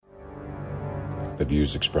The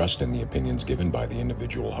views expressed and the opinions given by the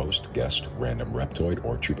individual host, guest, random reptoid,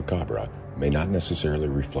 or chupacabra may not necessarily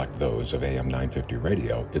reflect those of AM 950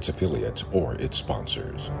 Radio, its affiliates, or its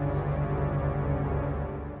sponsors.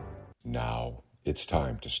 Now, it's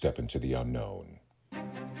time to step into the unknown.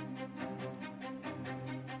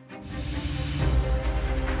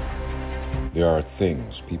 There are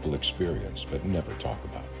things people experience but never talk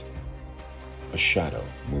about. A shadow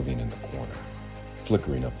moving in the corner,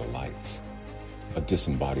 flickering of the lights, a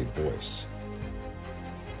disembodied voice.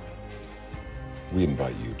 We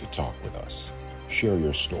invite you to talk with us. Share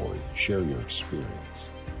your story, share your experience,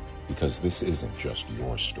 because this isn't just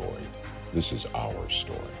your story, this is our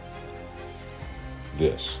story.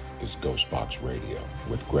 This is GhostBox Radio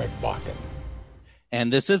with Greg Bakken.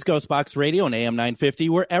 And this is GhostBox Radio on AM 950,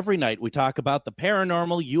 where every night we talk about the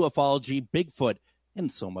paranormal, ufology, Bigfoot, and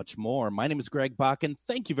so much more. My name is Greg Bakken.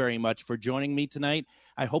 Thank you very much for joining me tonight.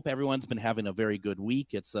 I hope everyone's been having a very good week.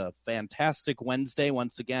 It's a fantastic Wednesday.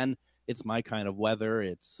 Once again, it's my kind of weather.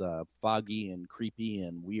 It's foggy and creepy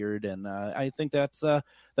and weird, and I think that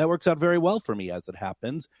works out very well for me as it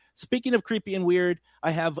happens. Speaking of creepy and weird,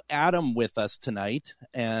 I have Adam with us tonight.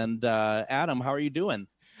 And Adam, how are you doing?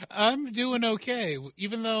 I'm doing okay.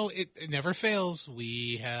 Even though it never fails,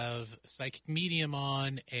 we have Psychic Medium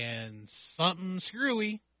on, and something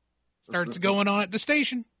screwy starts going on at the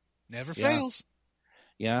station. Never fails.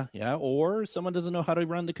 Yeah. Or someone doesn't know how to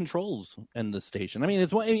run the controls in the station. I mean,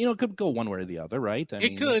 it could go one way or the other, right?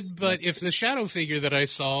 It could, but if the shadow figure that I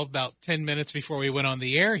saw about 10 minutes before we went on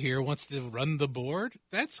the air here wants to run the board,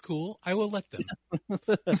 that's cool. I will let them.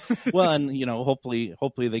 Well, and hopefully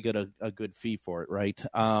they get a good fee for it, right?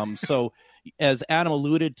 So, as Adam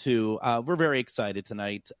alluded to, we're very excited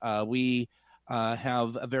tonight. We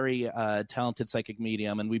have a very talented psychic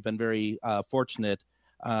medium, and we've been very fortunate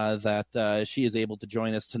that she is able to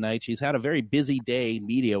join us tonight. She's had a very busy day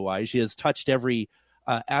media-wise. She has touched every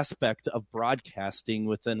aspect of broadcasting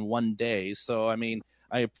within one day. So, I mean,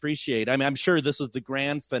 I appreciate. I'm sure this is the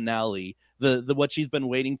grand finale. The what she's been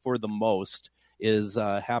waiting for the most is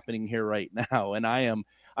happening here right now, and I'm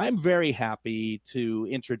very happy to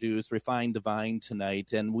introduce Refined Divine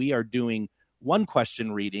tonight, and we are doing one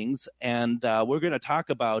question readings, and we're going to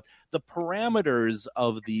talk about the parameters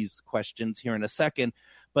of these questions here in a second.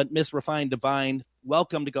 But Miss Refined Divine,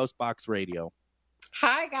 welcome to GhostBox Radio.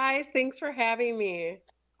 Hi guys, thanks for having me.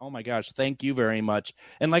 Oh my gosh, thank you very much.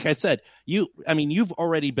 And like I said, you've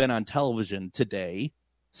already been on television today.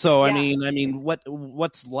 So yes. I mean,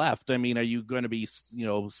 what's left? I mean, are you going to be,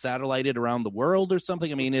 satellited around the world or something?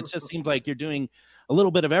 I mean, it just seems like you're doing a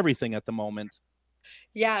little bit of everything at the moment.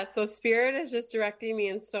 Yeah, so Spirit is just directing me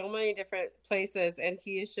in so many different places, and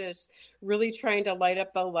he is just really trying to light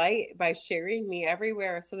up the light by sharing me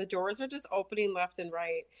everywhere. So the doors are just opening left and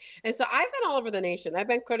right. And so I've been all over the nation. I've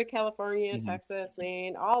been to California, Texas,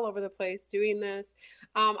 Maine, all over the place doing this.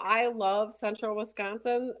 I love central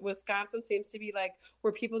Wisconsin. Wisconsin seems to be like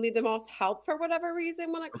where people need the most help for whatever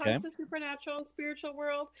reason when it comes to supernatural and spiritual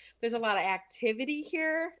world. There's a lot of activity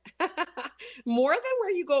here, more than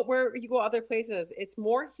where you go other places. It's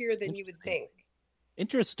more here than you would think.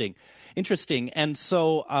 Interesting. And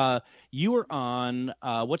so you were on,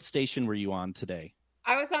 what station were you on today?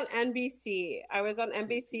 I was on NBC. I was on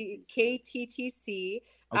NBC KTTC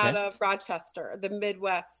out of Rochester, the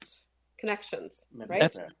Midwest Connections,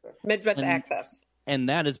 right? Midwest Access. And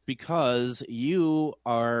that is because you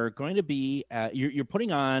are going to be you're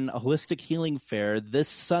putting on a holistic healing fair this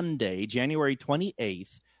Sunday, January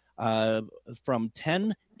 28th, from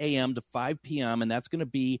 10 a.m. to 5 p.m., and that's going to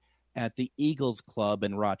be at the Eagles Club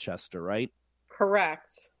in Rochester, right?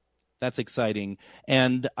 Correct. That's exciting.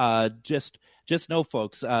 And just know,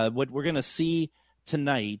 folks, what we're going to see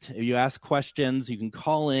tonight, you ask questions, you can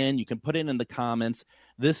call in, you can put it in the comments.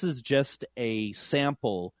 This is just a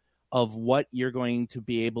sample of what you're going to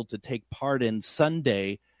be able to take part in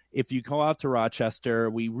Sunday. If you go out to Rochester,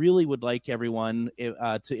 we really would like everyone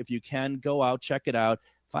if you can go out, check it out.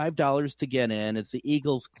 $5 to get in. It's the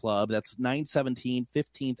Eagles Club. That's 917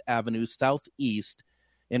 15th Avenue Southeast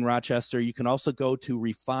in Rochester. You can also go to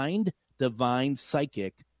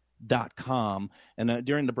refineddivinepsychic.com. And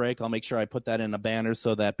during the break, I'll make sure I put that in a banner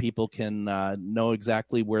so that people can know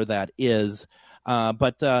exactly where that is.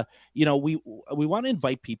 But we want to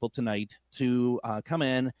invite people tonight to come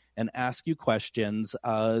in and ask you questions.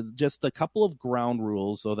 Just a couple of ground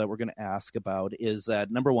rules, though, that we're going to ask about is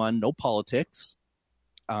that, number one, no politics.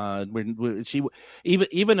 She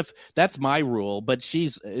even if that's my rule, but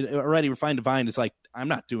she's already Refined Divine is like, I'm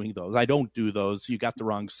not doing those. I don't do those. You got the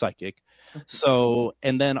wrong psychic. So,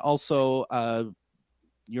 and then also,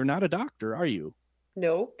 you're not a doctor, are you?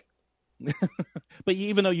 Nope. But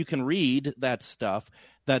even though you can read that stuff,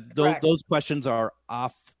 those questions are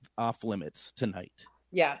off limits tonight.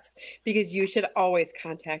 Yes, because you should always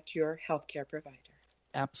contact your healthcare provider.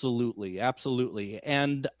 Absolutely.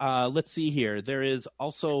 And let's see here. There is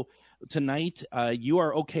also tonight, you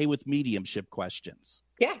are okay with mediumship questions.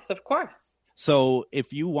 Yes, of course. So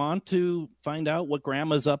if you want to find out what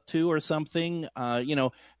Grandma's up to or something,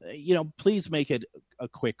 please make it a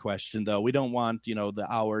quick question, though. We don't want, the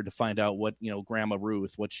hour to find out what, Grandma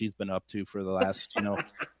Ruth, what she's been up to for the last,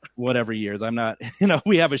 whatever years. I'm not,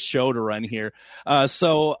 we have a show to run here.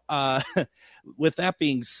 So with that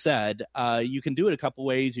being said, you can do it a couple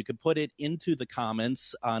ways. You can put it into the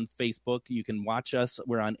comments on Facebook. You can watch us.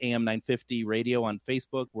 We're on AM 950 Radio on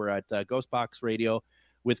Facebook. We're at GhostBox Radio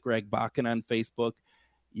with Greg Bakken on Facebook.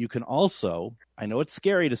 You can also, I know it's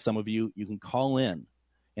scary to some of you, you can call in.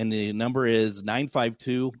 And the number is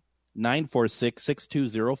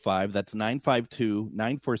 952-946-6205. That's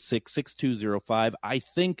 952-946-6205. I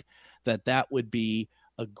think that would be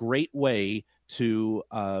a great way to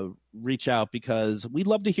reach out, because we'd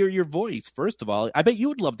love to hear your voice. First of all, I bet you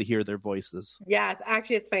would love to hear their voices. Yes,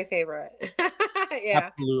 actually, it's my favorite. Yeah,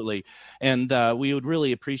 absolutely. And we would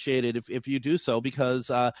really appreciate it if you do so, because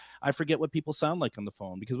I forget what people sound like on the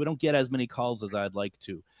phone, because we don't get as many calls as I'd like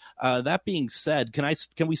to. That being said, can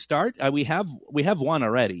we start? We have one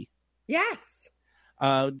already. Yes.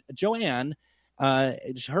 Joanne,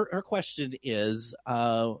 her question is,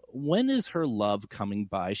 when is her love coming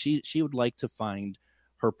by? She would like to find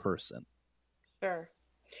her person. Sure.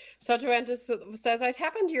 So Joanne just says, I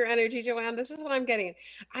tap into your energy, Joanne. This is what I'm getting.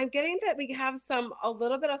 I'm getting that we have a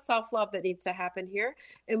little bit of self-love that needs to happen here.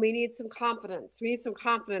 And we need some confidence. We need some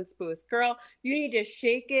confidence boost. Girl, you need to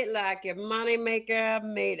shake it like your moneymaker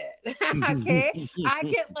made it. Okay? I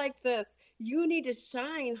get like this. You need to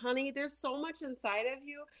shine, honey. There's so much inside of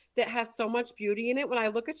you that has so much beauty in it. When I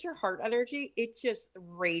look at your heart energy, it just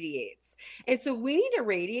radiates. And so we need to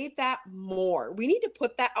radiate that more. We need to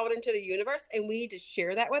put that out into the universe, and we need to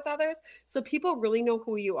share that with others so people really know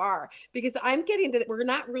who you are. Because I'm getting that we're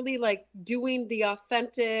not really like doing the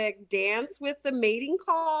authentic dance with the mating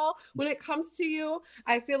call when it comes to you.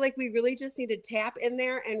 I feel like we really just need to tap in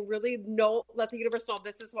there and really let the universe know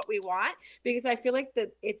this is what we want. Because I feel like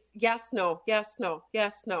that it's yes, no, yes, no,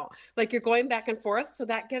 yes, no. Like you're going back and forth. So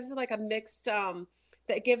that gives like a mixed,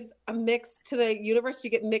 that gives a mix to the universe. You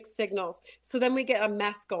get mixed signals. So then we get a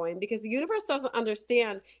mess going, because the universe doesn't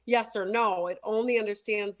understand yes or no. It only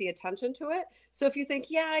understands the attention to it. So if you think,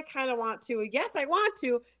 yeah, I kind of want to, yes, I want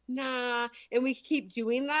to, nah, and we keep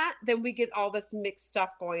doing that, then we get all this mixed stuff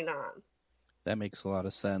going on. That makes a lot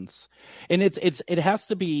of sense. And it has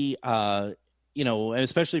to be,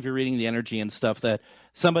 especially if you're reading the energy and stuff, that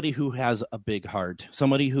somebody who has a big heart,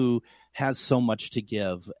 somebody who has so much to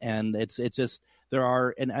give. And it's just, there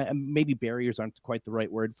are, and maybe barriers aren't quite the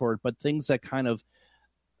right word for it, but things that kind of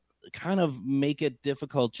make it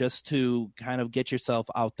difficult just to kind of get yourself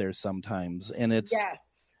out there sometimes. And it's, yes,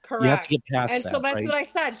 correct. You have to get past and that. So that's right? what I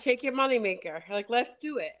said. Shake your moneymaker. Like, let's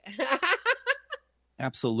do it.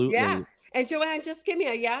 Absolutely. Yeah. And Joanne, just give me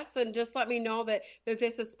a yes, and just let me know that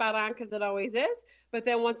this is spot on, because it always is. But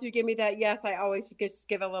then once you give me that yes, I always just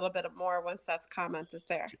give a little bit more once that comment is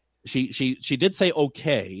there. She did say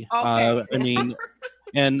okay. Okay. I mean,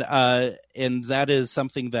 and that is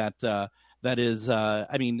something that is.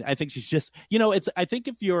 I mean, I think she's just. I think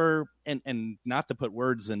if you're and not to put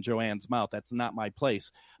words in Joanne's mouth, that's not my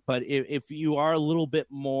place. But if you are a little bit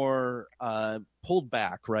more pulled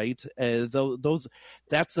back, right? That's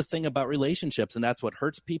the thing about relationships, and that's what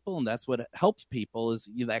hurts people, and that's what helps people, is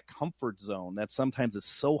that comfort zone that sometimes is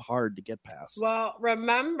so hard to get past. Well,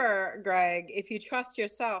 remember, Greg, if you trust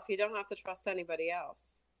yourself, you don't have to trust anybody else.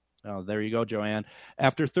 Oh, there you go, Joanne.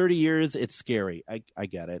 After 30 years, it's scary. I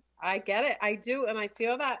get it. I get it. I do, and I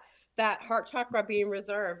feel that heart chakra being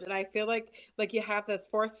reserved, and I feel like you have this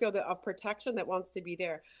force field of protection that wants to be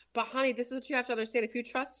there. But honey, this is what you have to understand. If you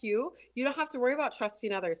trust you don't have to worry about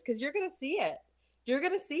trusting others, because you're going to see it. You're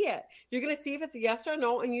going to see it. You're going to see if it's a yes or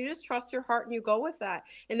no, and you just trust your heart and you go with that.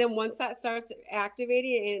 And then once that starts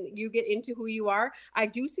activating and you get into who you are, I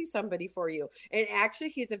do see somebody for you. And actually,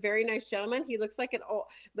 he's a very nice gentleman. He looks like an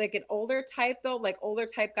older type, though, like older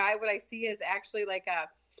type guy. What I see is actually like a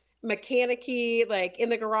mechanic-y, like in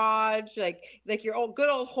the garage, like your good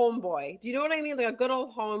old homeboy. Do you know what I mean? Like a good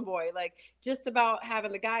old homeboy, like just about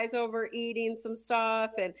having the guys over, eating some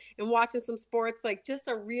stuff and watching some sports, like just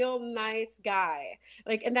a real nice guy.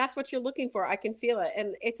 Like, and that's what you're looking for. I can feel it.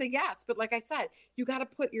 And it's a yes, but like I said, you got to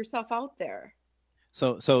put yourself out there.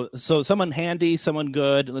 So someone handy, someone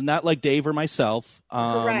good, not like Dave or myself.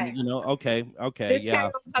 Correct. Okay, This guy yeah.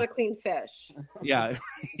 knows how to clean fish. Yeah,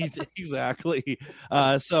 exactly.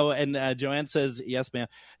 Joanne says, yes, ma'am.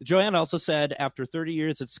 Joanne also said, after 30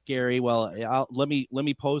 years, it's scary. Well, let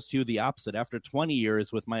me pose to you the opposite. After 20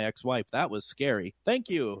 years with my ex-wife, that was scary. Thank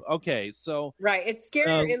you. Okay, so. Right. It's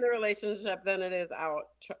scarier in the relationship than it is out.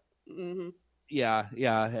 Mm-hmm. Yeah.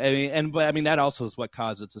 But I mean, that also is what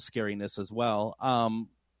causes the scariness as well.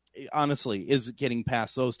 Honestly, is getting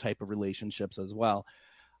past those type of relationships as well.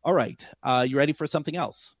 All right. You ready for something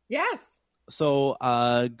else? Yes. So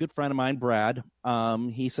a good friend of mine, Brad,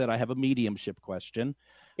 he said, I have a mediumship question.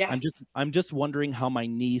 Yes. I'm just wondering how my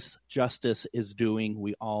niece Justice is doing.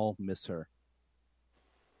 We all miss her.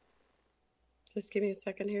 Just give me a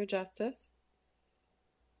second here, Justice.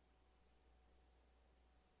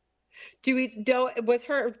 Do we know, was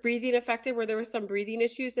her breathing affected? Where there were some breathing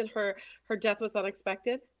issues and her death was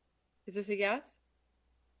unexpected? Is this a yes?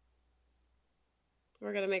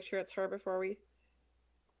 We're gonna make sure it's her before we.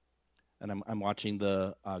 And I'm watching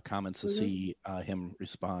the comments to see him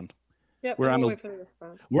respond. Yep. We're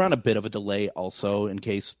on a bit of a delay, also, in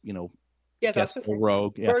case Yeah, that's okay.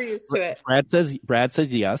 Rogue. Yeah. We're used to it. Brad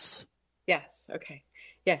says yes. Yes. Okay.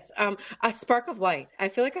 Yes. A spark of light. I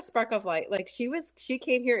feel like a spark of light. Like she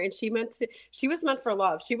came here and she was meant for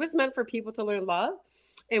love. She was meant for people to learn love.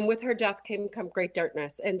 And with her death came great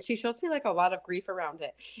darkness. And she shows me like a lot of grief around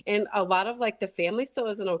it. And a lot of like the family still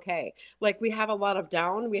isn't okay. Like we have a lot of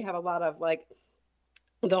down. We have a lot of like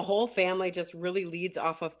the whole family just really leads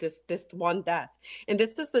off of this one death. And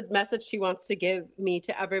this is the message she wants to give me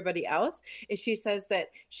to everybody else, is she says that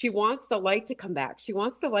she wants the light to come back. She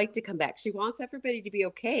wants the light to come back. She wants everybody to be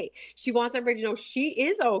okay. She wants everybody to know she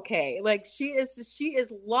is okay. Like she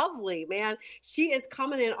is lovely, man. She is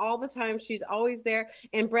coming in all the time. She's always there.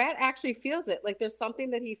 And Brad actually feels it. Like there's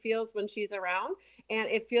something that he feels when she's around, and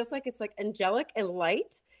it feels like it's like angelic and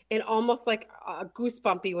light and almost like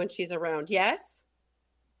goosebumpy when she's around. Yes?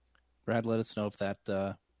 Brad, let us know if that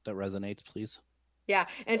resonates, please. Yeah.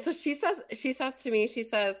 And so she says to me, she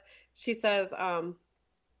says,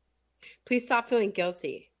 please stop feeling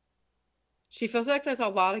guilty. She feels like there's a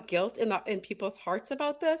lot of guilt in people's hearts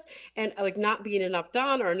about this, and like not being enough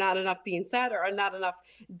done, or not enough being said, or not enough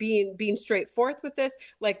being straightforth with this.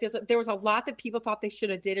 Like there was a lot that people thought they should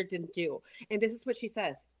have did or didn't do. And this is what she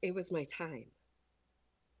says. It was my time.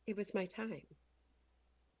 It was my time.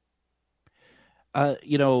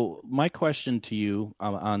 My question to you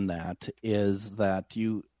on that is that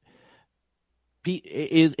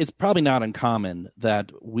it's probably not uncommon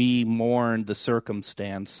that we mourn the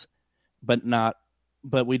circumstance, but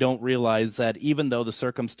we don't realize that even though the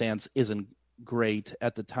circumstance isn't great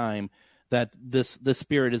at the time, that the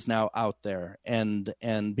spirit is now out there and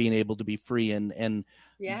being able to be free and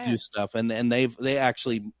yes. do stuff, and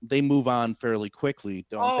they move on fairly quickly,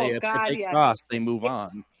 don't they? If they cross, they move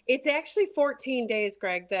on. It's actually 14 days,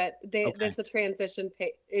 Greg, that there's a transition.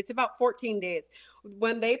 It's about 14 days.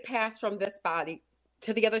 When they pass from this body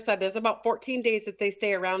to the other side, there's about 14 days that they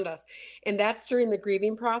stay around us. And that's during the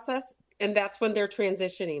grieving process. And that's when they're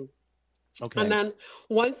transitioning. Okay. And then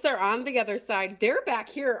once they're on the other side, they're back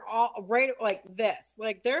here all right like this.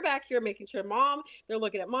 Like they're back here making sure they're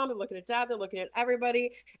looking at mom, they're looking at dad, they're looking at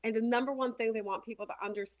everybody. And the number one thing they want people to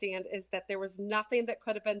understand is that there was nothing that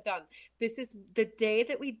could have been done. This is the day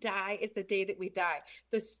that we die is the day that we die.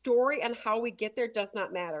 The story and how we get there does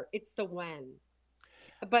not matter. It's the when.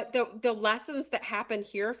 But the lessons that happen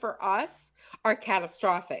here for us are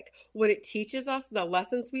catastrophic. What it teaches us, the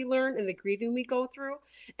lessons we learn and the grieving we go through.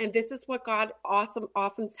 And this is what God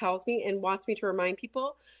often tells me and wants me to remind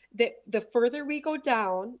people, that the further we go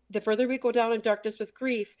down in darkness with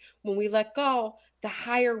grief, when we let go, the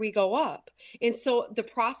higher we go up. And so the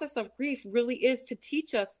process of grief really is to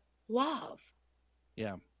teach us love.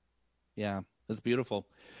 Yeah. That's beautiful.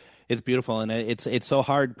 It's beautiful, and it's so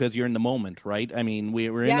hard because you're in the moment, right? I mean,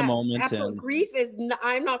 we're in the moment. Absolutely. And grief is.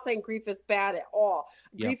 I'm not saying grief is bad at all.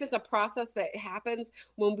 Grief Yep. is a process that happens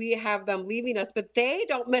when we have them leaving us, but they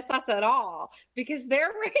don't miss us at all because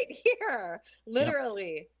they're right here,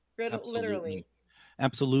 literally, literally.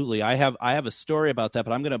 Absolutely. I have a story about that,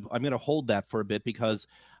 but I'm gonna hold that for a bit because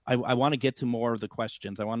I want to get to more of the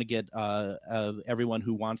questions. I want to get everyone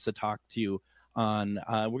who wants to talk to you on.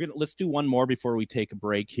 Let's do one more before we take a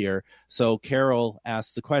break here. So Carol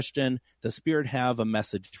asked the question, does Spirit have a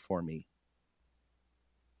message for me?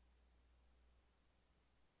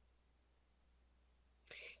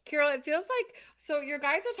 Carol, it feels like, so your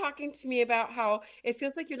guys are talking to me about how it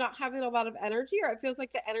feels like you're not having a lot of energy, or it feels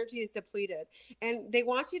like the energy is depleted. And they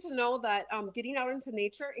want you to know that getting out into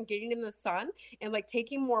nature and getting in the sun and like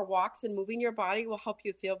taking more walks and moving your body will help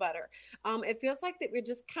you feel better. It feels like that we're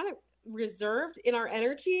just kind of reserved in our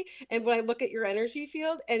energy. And when I look at your energy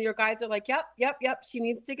field and your guides are like, yep, she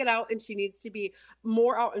needs to get out and she needs to be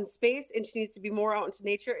more out in space and she needs to be more out into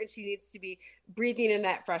nature and she needs to be breathing in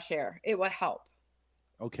that fresh air. It would help.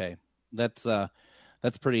 Okay. That's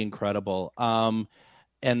pretty incredible. And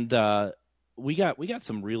we got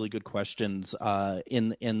some really good questions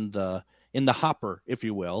in the hopper, if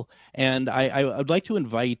you will. And I'd like to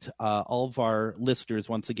invite all of our listeners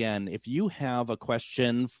once again, if you have a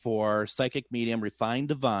question for Psychic Medium Refined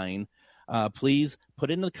Divine, please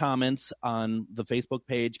put it in the comments on the Facebook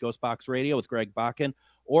page, GhostBox Radio with Greg Bakken,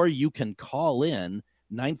 or you can call in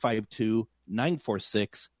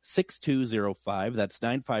 952-946-6205. That's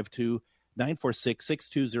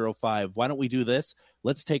 952-946-6205. Why don't we do this?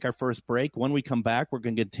 Let's take our first break. When we come back, we're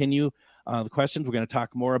going to continue the questions. We're going to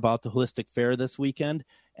talk more about the Holistic Fair this weekend,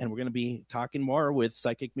 and we're going to be talking more with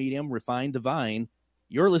Psychic Medium Refined Divine.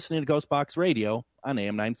 You're listening to GhostBox Radio on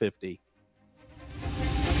AM 950.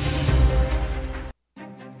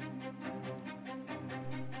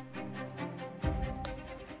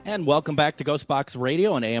 And welcome back to GhostBox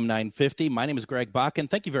Radio on AM 950. My name is Greg Bakken.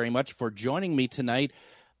 Thank you very much for joining me tonight.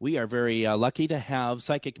 We are very lucky to have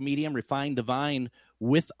Psychic Medium Refined Divine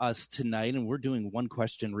with us tonight, and we're doing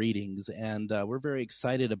one-question readings, and we're very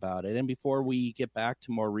excited about it. And before we get back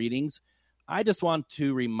to more readings, I just want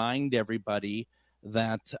to remind everybody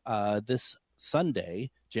that this Sunday,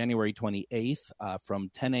 January 28th, from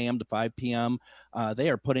 10 a.m. to 5 p.m., they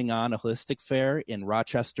are putting on a holistic fair in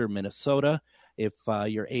Rochester, Minnesota. If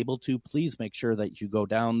you're able to, please make sure that you go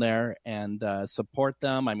down there and support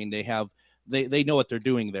them. I mean, they know what they're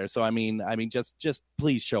doing there. So, I mean, just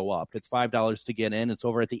please show up. It's $5 to get in. It's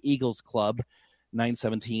over at the Eagles Club,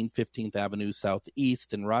 917 15th Avenue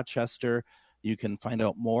Southeast in Rochester. You can find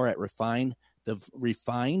out more at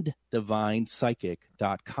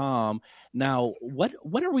refineddivinepsychic.com. Now, what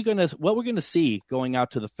we're going to see going out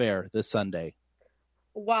to the fair this Sunday?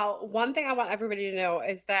 Well, one thing I want everybody to know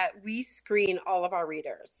is that we screen all of our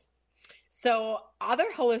readers. So other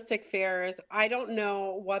holistic fairs, I don't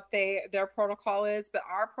know what their protocol is, but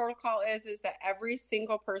our protocol is that every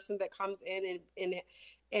single person that comes in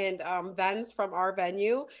and vends from our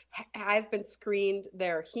venue, I've been screened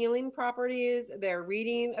their healing properties, their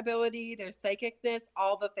reading ability, their psychicness,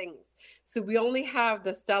 all the things. So we only have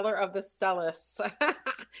the stellar of the stellists,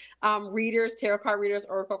 readers, tarot card readers,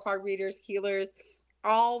 oracle card readers, healers.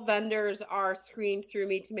 All vendors are screened through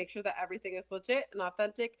me to make sure that everything is legit and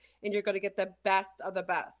authentic, and you're going to get the best of the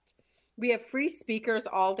best. We have free speakers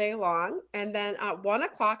all day long, and then at 1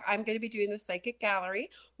 o'clock, I'm going to be doing the Psychic Gallery,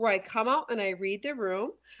 where I come out and I read the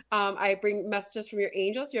room. I bring messages from your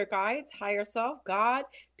angels, your guides, higher self, God,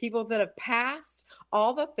 people that have passed,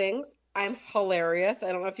 all the things. I'm hilarious.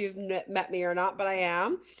 I don't know if you've met me or not, but I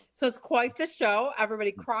am. So it's quite the show.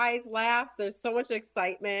 Everybody cries, laughs. There's so much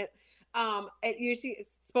excitement. It usually is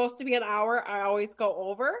supposed to be an hour. I always go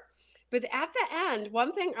over. But at the end,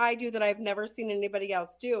 one thing I do that I've never seen anybody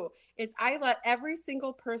else do is I let every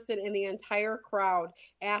single person in the entire crowd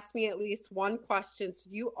ask me at least one question. So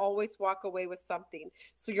you always walk away with something.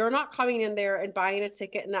 So you're not coming in there and buying a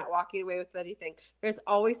ticket and not walking away with anything. There's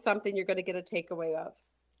always something you're going to get a takeaway of.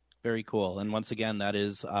 Very cool. And once again, that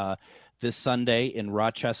is this Sunday in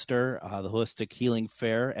Rochester, the Holistic Healing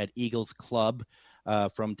Fair at Eagles Club.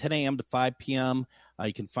 From 10 a.m. to 5 p.m.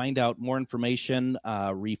 You can find out more information,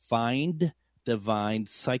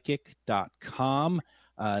 refineddivinepsychic.com.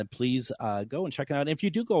 Please go and check it out. And if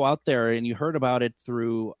you do go out there and you heard about it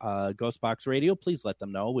through GhostBox Radio, please let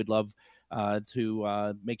them know. We'd love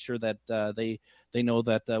to make sure that they know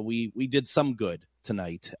that we did some good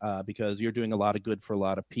tonight because you're doing a lot of good for a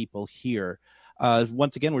lot of people here.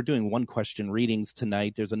 Once again, we're doing one-question readings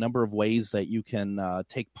tonight. There's a number of ways that you can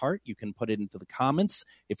take part. You can put it into the comments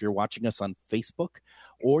if you're watching us on Facebook,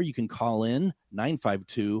 or you can call in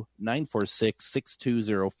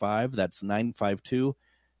 952-946-6205. That's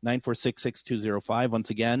 952-946-6205. Once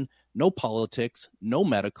again, no politics, no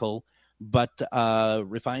medical, but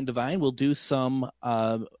Refined Divine will do some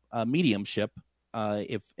mediumship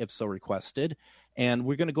if so requested. And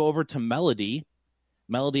we're going to go over to Melody.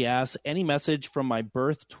 Melody asks, any message from my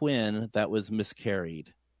birth twin that was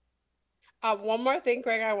miscarried? One more thing,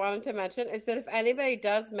 Greg, I wanted to mention is that if anybody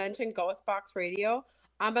does mention GhostBox Radio,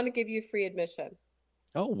 I'm going to give you free admission.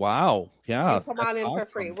 Oh, wow. Yeah. You come on in awesome.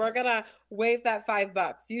 For free. We're going to waive that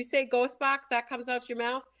 $5. You say GhostBox, that comes out your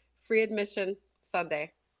mouth, free admission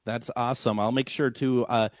Sunday. That's awesome. I'll make sure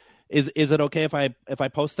to. Is it okay if I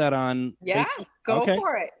post that on Yeah, Facebook? go Okay.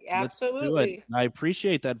 for it. Let's do it. Absolutely. I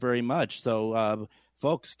appreciate that very much. So,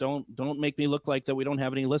 folks, don't make me look like that we don't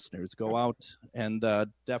have any listeners. Go out and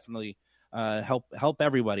definitely help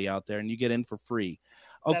everybody out there, and you get in for free.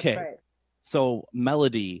 Okay. That's right. So,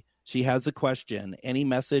 Melody, she has a question. Any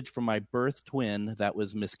message from my birth twin that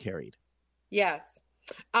was miscarried? Yes.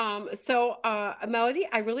 So Melody,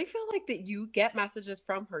 I really feel like that you get messages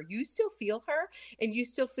from her. You still feel her and you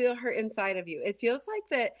still feel her inside of you. It feels like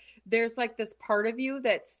that there's like this part of you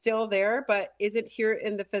that's still there, but isn't here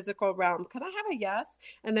in the physical realm. Could I have a yes?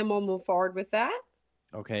 And then we'll move forward with that.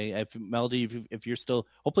 Okay. If Melody, if you're still,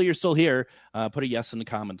 hopefully you're still here, put a yes in the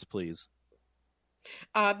comments, please.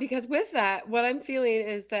 Because with that, what I'm feeling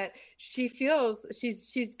is that she feels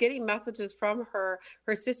she's getting messages from her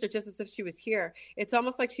sister just as if she was here. It's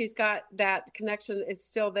almost like she's got that connection is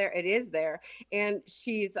still there. It is there, and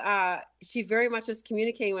she very much is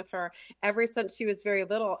communicating with her ever since she was very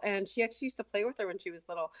little. And she actually used to play with her when she was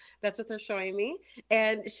little. That's what they're showing me.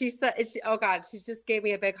 And she said, "Oh God," she just gave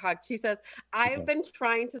me a big hug. She says, "I've been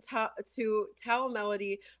trying to tell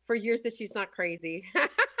Melody for years that she's not crazy."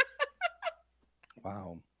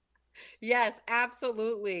 Wow. Yes,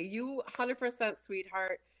 absolutely. You 100%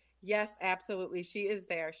 sweetheart. Yes, absolutely. She is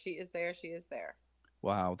there. She is there. She is there.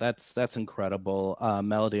 Wow, that's incredible,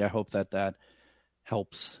 Melody. I hope that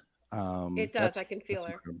helps. It does. I can feel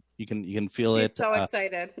her. Incredible. You can feel She's it. so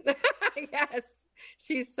excited. Yes,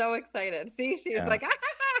 she's so excited. See, she's like,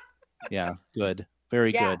 yeah, good,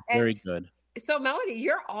 very good, very good. So, Melody,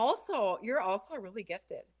 you're also really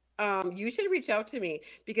gifted. You should reach out to me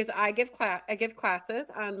because I give classes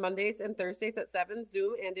on Mondays and Thursdays at 7,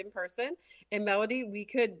 Zoom and in person. And Melody, we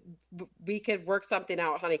could work something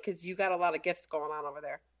out, honey, because you got a lot of gifts going on over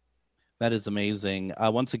there. That is amazing.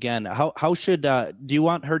 Once again, how should do you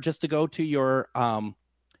want her just to go to your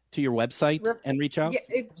website and reach out?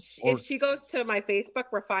 Yeah, if she goes to my Facebook,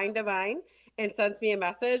 Refined Divine, and sends me a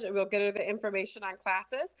message, and we'll get her the information on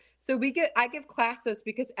classes. So I give classes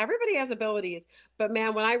because everybody has abilities, but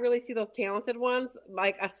man, when I really see those talented ones,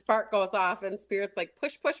 like a spark goes off and Spirit's like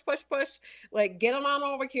push, like get them on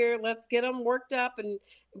over here. Let's get them worked up and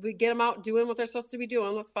we get them out doing what they're supposed to be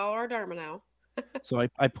doing. Let's follow our Dharma now. So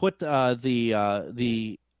I put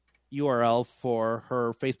the URL for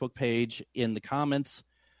her Facebook page in the comments.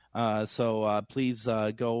 So please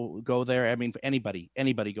go there. I mean,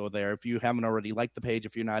 anybody go there. If you haven't already liked the page,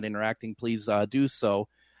 if you're not interacting, please do so.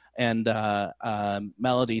 And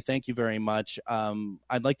Melody, thank you very much.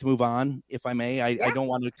 I'd like to move on, if I may. I don't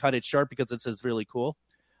want to cut it short because it says really cool.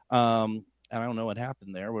 And I don't know what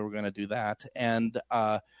happened there. We were going to do that. And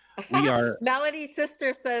we are. Melody's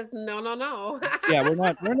sister says no. Yeah, we're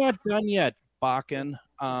not done yet, Bakken.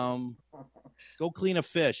 Go clean a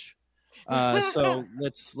fish. So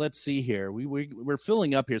let's see here. We're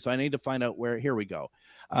filling up here, so I need to find out where. Here we go.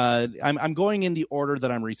 I'm going in the order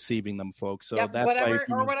that I'm receiving them, folks. So that's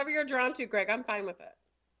whatever you're drawn to, Greg. I'm fine with it.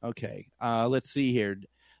 Okay. Let's see here.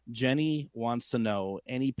 Jenny wants to know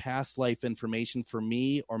any past life information for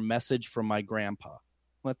me or message from my grandpa.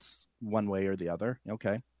 Let's one way or the other.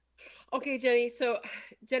 Okay. Okay, Jenny. So,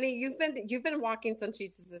 Jenny, you've been walking since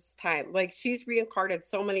Jesus' time. Like she's reincarnated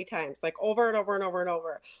so many times, like over and over and over and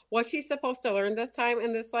over. What she's supposed to learn this time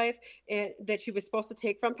in this life, and that she was supposed to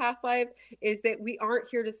take from past lives, is that we aren't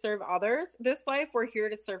here to serve others. This life, we're here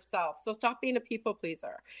to serve self. So stop being a people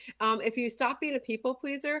pleaser. If you stop being a people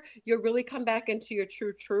pleaser, you'll really come back into your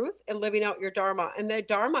true truth and living out your dharma. And the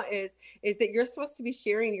dharma is that you're supposed to be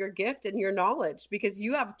sharing your gift and your knowledge because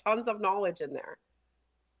you have tons of knowledge in there.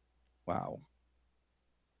 Wow.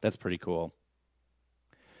 That's pretty cool.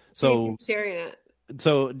 So sharing it.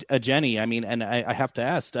 So Jenny, I mean, and I have to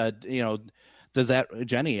ask, does that,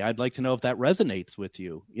 Jenny, I'd like to know if that resonates with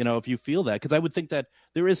you, if you feel that, because I would think that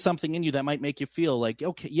there is something in you that might make you feel like,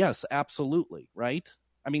 okay, yes, absolutely. Right.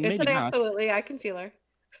 I mean, maybe not. Absolutely. I can feel her.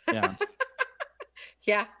 Yeah.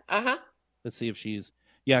 Yeah. Uh-huh. Let's see if she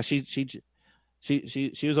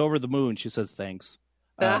was over the moon. She says, thanks.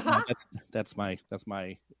 That's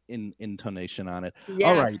my intonation on it. Yeah.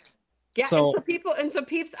 All right. Yeah. So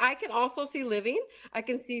peeps, I can also see living. I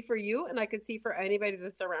can see for you, and I can see for anybody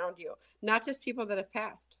that's around you, not just people that have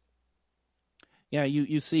passed. Yeah,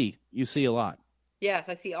 you see a lot. Yes,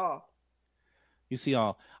 I see all. You see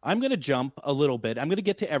all. I'm going to jump a little bit. I'm going to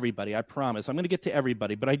get to everybody. I promise. I'm going to get to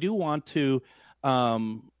everybody, but I do want to,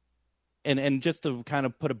 and just to kind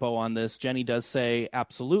of put a bow on this, Jenny does say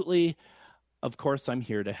absolutely. Of course, I'm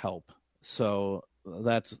here to help. So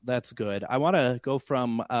that's good. I want to go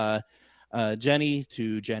from Jenny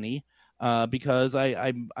to Jenny. because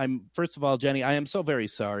I'm first of all, Jenny, I am so very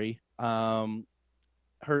sorry. Her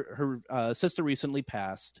sister recently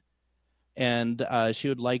passed, and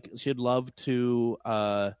she'd love to.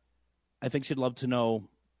 I think she'd love to know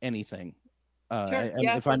anything. Sure.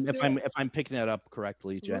 Yes, if I'm picking that up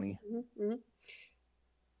correctly, Jenny. Mm-hmm, mm-hmm.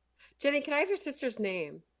 Jenny, can I have your sister's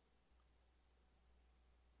name?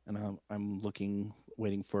 And I'm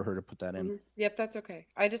waiting for her to put that in. Mm-hmm. Yep, that's okay.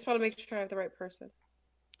 I just want to make sure I have the right person.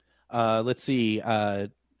 Let's see.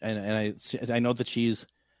 And I know that she's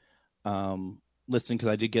listening because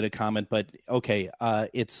I did get a comment, but okay.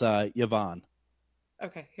 It's Yvonne.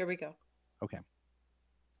 Okay, here we go. Okay.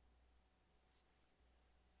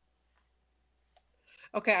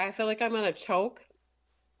 Okay, I feel like I'm gonna choke.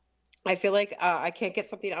 I feel like I can't get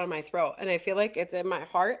something out of my throat, and I feel like it's in my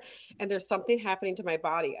heart, and there's something happening to my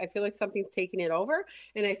body. I feel like something's taking it over,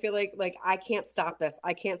 and I feel like I can't stop this.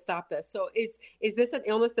 I can't stop this. So is this an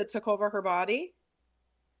illness that took over her body?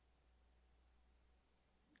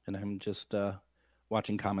 And I'm just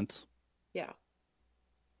watching comments. Yeah.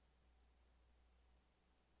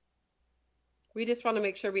 We just want to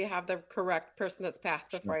make sure we have the correct person that's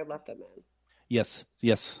passed before I let them in. Yes,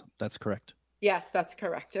 that's correct. Yes, that's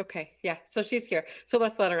correct. Okay, yeah. So she's here. So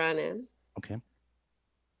let's let her on in. Okay.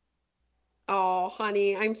 Oh,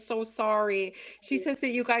 honey, I'm so sorry. She says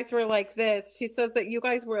that you guys were like this. She says that you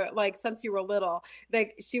guys were like, since you were little,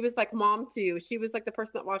 like she was like mom to you. She was like the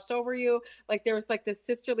person that watched over you. Like there was like this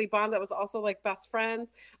sisterly bond that was also like best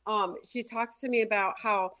friends. She talks to me about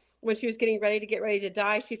how when she was getting ready to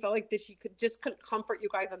die, she felt like that she couldn't comfort you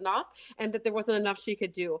guys enough, and that there wasn't enough she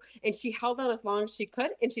could do. And she held on as long as she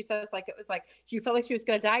could. And she says like it was like she felt like she was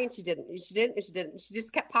going to die, and she didn't. And she didn't. And she didn't. And she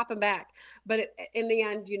just kept popping back. But in the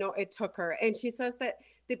end, it took her. And she says that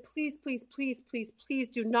please, please, please, please, please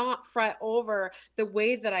do not fret over the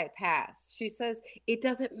way that I passed. She says it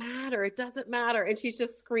doesn't matter. It doesn't matter. And she's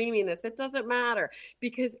just screaming this. It doesn't matter,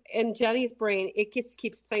 because in Jenny's brain, it just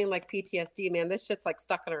keeps playing like PTSD. Man, this shit's like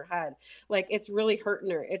stuck in her head. Like it's really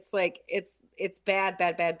hurting her. It's like it's bad,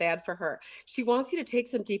 bad, bad, bad for her. She wants you to take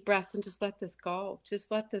some deep breaths and just let this go.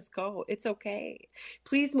 Just let this go. It's okay.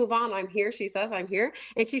 Please move on. I'm here. She says, I'm here.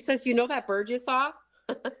 And she says, you know that bird you saw?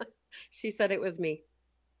 She said it was me.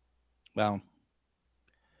 Wow,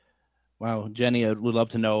 Jenny, I would love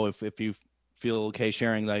to know if you feel okay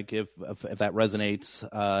sharing, like if that resonates.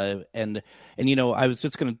 And I was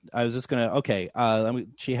just gonna okay.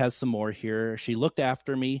 She has some more here. She looked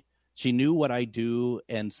after me. She knew what I do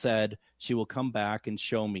and said she will come back and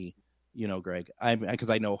show me. Greg, because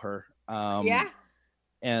I know her. Yeah.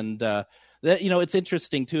 And that it's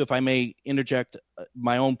interesting too. If I may interject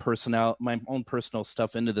my own personal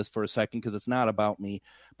stuff into this for a second, because it's not about me.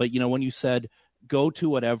 But when you said go to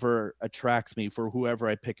whatever attracts me for whoever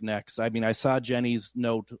I pick next. I mean, I saw Jenny's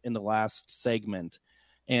note in the last segment,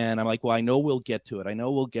 and I'm like, well, I know we'll get to it.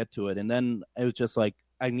 And then it was just like,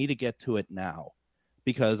 I need to get to it now,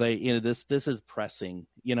 because this is pressing.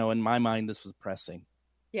 In my mind, this was pressing.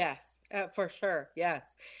 Yes. For sure. Yes.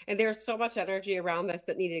 And there's so much energy around this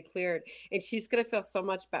that needed cleared. And she's going to feel so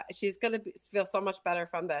much better. She's going to feel so much better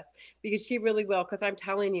from this, because she really will. Because I'm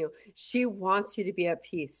telling you, she wants you to be at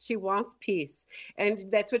peace. She wants peace.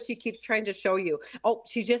 And that's what she keeps trying to show you. Oh,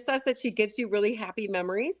 she just says that she gives you really happy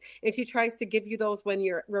memories. And she tries to give you those when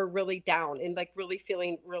you're really down and like really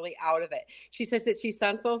feeling really out of it. She says that she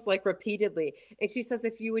sends those like repeatedly. And she says,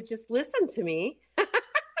 if you would just listen to me,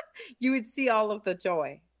 you would see all of the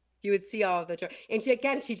joy. You would see all of the joy. And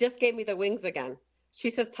she just gave me the wings again.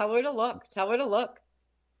 She says, tell her to look. Tell her to look.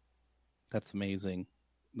 That's amazing.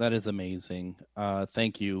 That is amazing.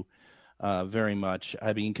 Thank you very much.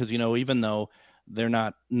 I mean, because, even though they're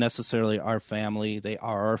not necessarily our family, they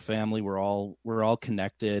are our family. We're all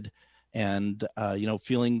connected, and,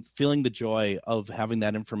 feeling the joy of having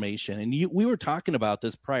that information. And we were talking about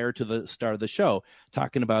this prior to the start of the show,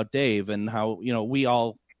 talking about Dave and how,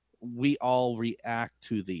 we all react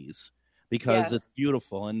to these, because It's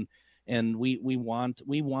beautiful, and we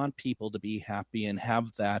want people to be happy and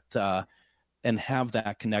have that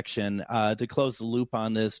connection. To close the loop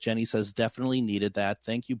on this, Jenny says definitely needed that.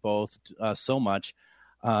 Thank you both so much.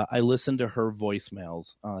 I listened to her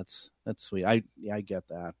voicemails. That's sweet. I get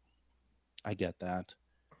that.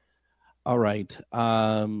 All right.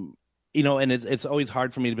 And it's always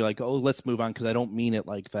hard for me to be like, oh, let's move on, because I don't mean it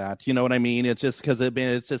like that. You know what I mean? It's just because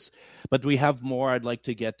but we have more I'd like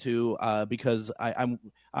to get to, because I'm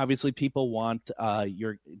obviously people want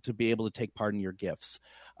to be able to take part in your gifts.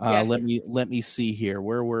 Yes. Let me see here.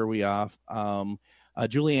 Where were we off?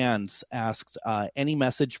 Julianne's asked, any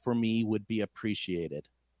message for me would be appreciated.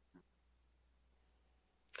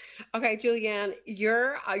 Okay, Julianne,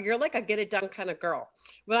 you're like a get it done kind of girl.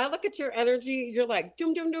 When I look at your energy, you're like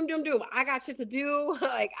doom doom doom doom doom. I got shit to do.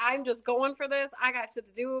 Like I'm just going for this. I got shit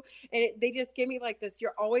to do, and they just give me like this.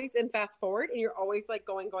 You're always in fast forward, and you're always like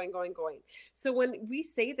going going going going. So when we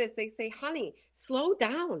say this, they say, "Honey, slow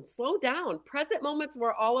down, slow down." Present moments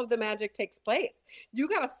where all of the magic takes place. You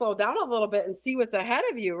got to slow down a little bit and see what's ahead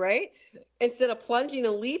of you, right? Instead of plunging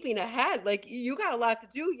and leaping ahead. Like you got a lot to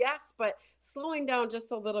do, yes, but slowing down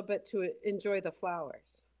just a little bit to enjoy the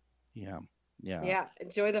flowers. Yeah. Yeah. Yeah,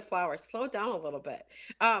 enjoy the flowers. Slow down a little bit.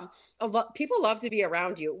 People love to be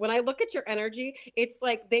around you. When I look at your energy, it's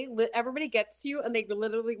like everybody gets to you and they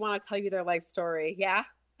literally want to tell you their life story. Yeah.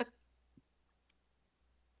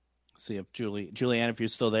 See if Julianne, if you're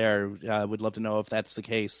still there, would love to know if that's the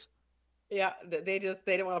case. Yeah, they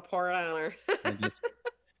don't want to pour it on her.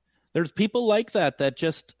 There's people like that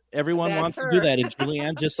just everyone That's wants her. to do that, and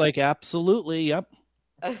Julianne just like absolutely, yep.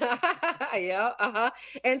 Yeah,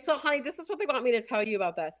 and so honey, this is what they want me to tell you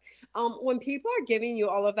about this. When people are giving you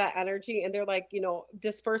all of that energy and they're like,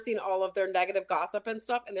 dispersing all of their negative gossip and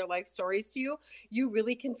stuff and their life stories to you, you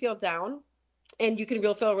really can feel down and you can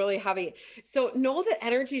feel really heavy. So know that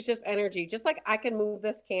energy is just energy. Just like I can move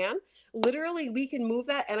this can, literally we can move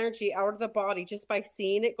that energy out of the body just by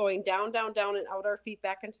seeing it going down, down, down and out our feet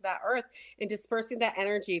back into that earth and dispersing that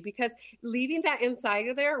energy, because leaving that inside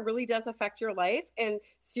of there really does affect your life. And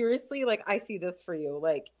seriously, like I see this for you,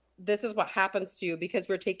 like this is what happens to you because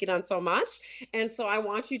we're taking on so much. And so I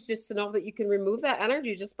want you just to know that you can remove that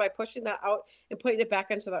energy just by pushing that out and putting it back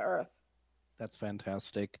into the earth. That's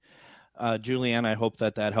fantastic. Julianne, I hope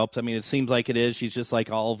that helps. I mean, it seems like it is. She's just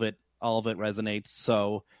like all of it resonates.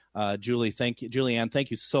 So, Julianne,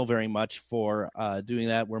 thank you so very much for doing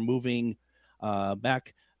that. We're moving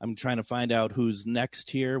back. I'm trying to find out who's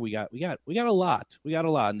next here. We got a lot.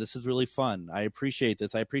 And this is really fun. I appreciate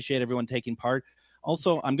this. I appreciate everyone taking part.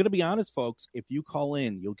 Also, I'm going to be honest, folks. If you call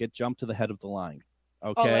in, you'll get jumped to the head of the line.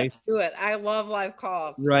 Okay. Oh, let's do it. I love live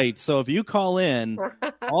calls. Right. So if you call in,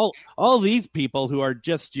 all these people who are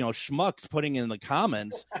just, schmucks putting in the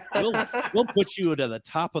comments, we'll put you to the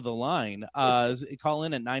top of the line. Call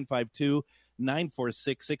in at 952-946-6205,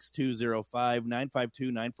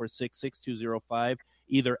 952-946-6205.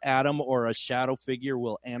 Either Adam or a shadow figure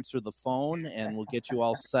will answer the phone and we'll get you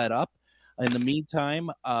all set up. In the meantime,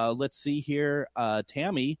 let's see here.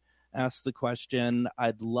 Tammy asked the question,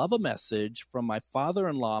 I'd love a message from my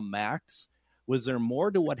father-in-law, Max. Was there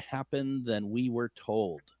more to what happened than we were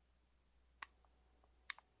told?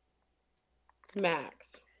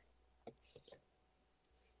 Max.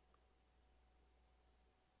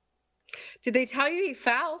 Did they tell you he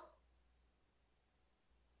fell?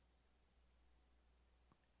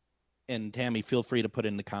 And Tammy, feel free to put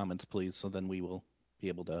in the comments, please, so then we will be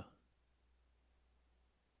able to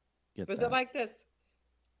get Was that. it like this?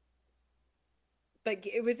 Like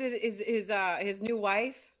it was his new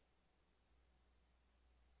wife?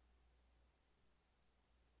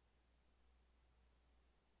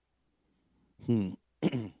 You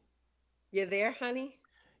there, honey?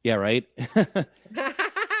 Yeah, right.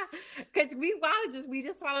 Because we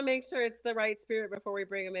just want to make sure it's the right spirit before we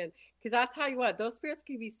bring them in. Because I'll tell you what, those spirits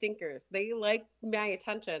can be stinkers. They like my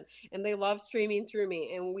attention and they love streaming through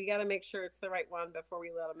me, and we got to make sure it's the right one before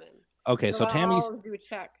we let them in. Okay, so Tammy's do a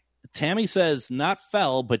check. Tammy says not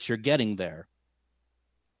fell, but you're getting there.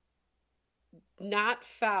 Not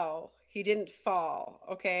fell. He didn't fall.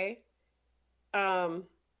 Okay.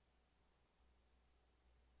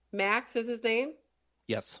 Max is his name?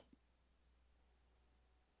 Yes.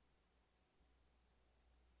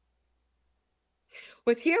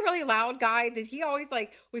 Was he a really loud guy? Did he always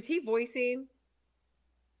was he voicing?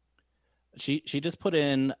 She just put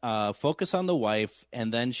in focus on the wife,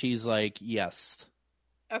 and then she's like, yes.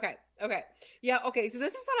 Okay. Yeah, okay. So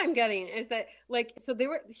this is what I'm getting is that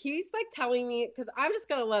he's like telling me, because I'm just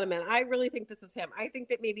gonna let him in. I really think this is him. I think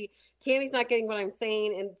that maybe Tammy's not getting what I'm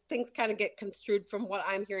saying and things kind of get construed from what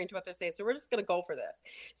I'm hearing to what they're saying. So we're just gonna go for this.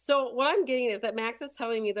 So what I'm getting is that Max is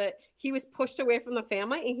telling me that he was pushed away from the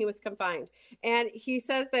family and he was confined. And he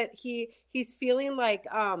says that he's feeling like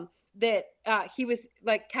that he was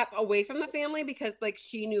like kept away from the family because like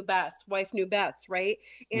wife knew best, right?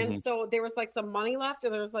 And so there was like some money left, or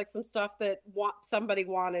there was like some stuff that somebody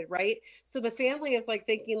wanted, right? So the family is like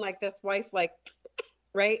thinking like this wife like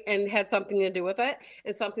right, and had something to do with it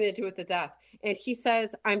and something to do with the death. And he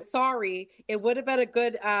says, I'm sorry, it would have been a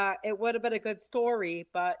good story,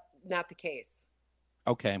 but not the case.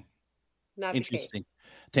 Okay. Not interesting. The case.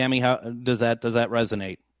 Tammy, how does that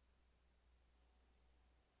resonate?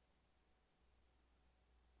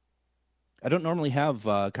 I don't normally have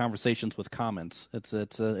conversations with comments. It's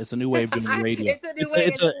a new way of doing radio. It's a new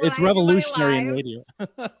way. It's revolutionary in radio.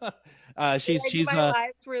 She's my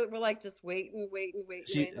lives we're like just waiting.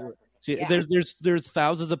 Yeah. There's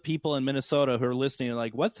thousands of people in Minnesota who are listening.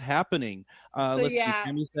 Like, what's happening? Let's see.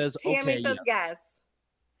 Tammy says yes.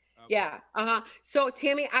 Yeah. So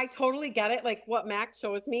Tammy, I totally get it. Like what Max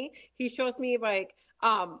shows me, he shows me like,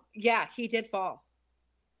 yeah, he did fall.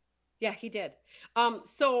 Yeah, he did.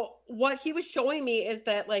 So what he was showing me is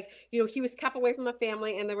that like, he was kept away from the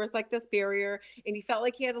family and there was like this barrier and he felt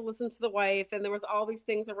like he had to listen to the wife and there was all these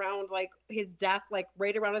things around like his death, like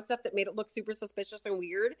right around his death that made it look super suspicious and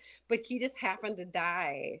weird, but he just happened to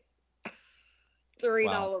die during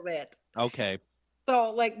all of it. Okay.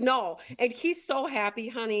 So like, no. And he's so happy,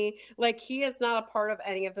 honey. Like he is not a part of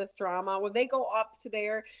any of this drama. When they go up to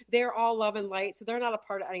there, they're all love and light. So they're not a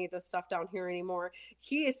part of any of this stuff down here anymore.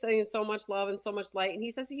 He is sending so much love and so much light. And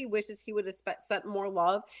he says he wishes he would have sent more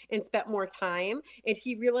love and spent more time. And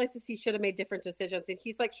he realizes he should have made different decisions. And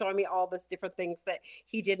he's like showing me all this different things that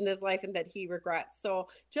he did in his life and that he regrets. So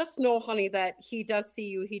just know, honey, that he does see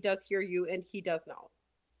you, he does hear you, and he does know.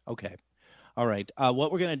 Okay. All right.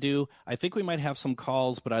 What we're going to do, I think we might have some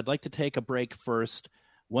calls, but I'd like to take a break first.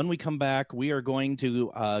 When we come back, we are going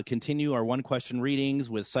to continue our one-question readings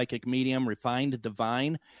with Psychic Medium, Refined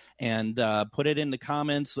Divine, and put it in the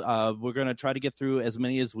comments. We're going to try to get through as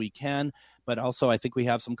many as we can, but also I think we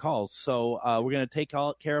have some calls. So we're going to take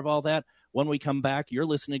care of all that. When we come back, you're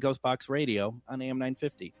listening to GhostBox Radio on AM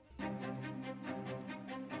 950.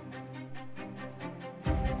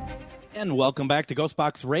 And welcome back to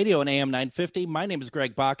GhostBox Radio on AM 950. My name is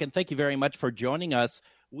Greg Bach, and thank you very much for joining us.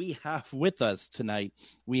 We have with us tonight,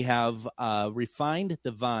 we have Refined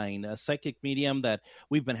Divine, a psychic medium that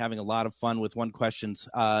we've been having a lot of fun with one-questions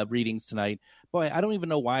readings tonight. Boy, I don't even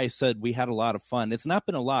know why I said we had a lot of fun. It's not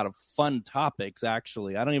been a lot of fun topics,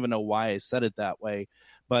 actually. I don't even know why I said it that way.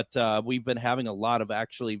 But we've been having a lot of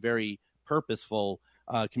actually very purposeful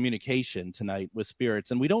communication tonight with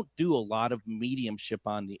spirits, and we don't do a lot of mediumship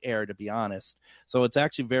on the air, to be honest. So it's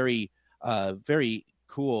actually very, very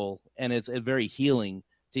cool, and it's very healing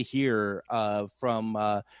to hear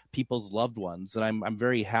from people's loved ones, and I'm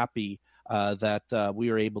very happy that we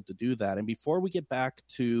are able to do that. And before we get back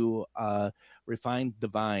to Refined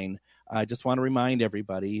Divine, I just want to remind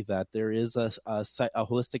everybody that there is a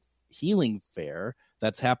holistic healing fair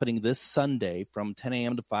that's happening this Sunday from 10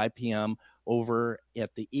 a.m. to 5 p.m. over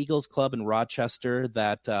at the Eagles Club in Rochester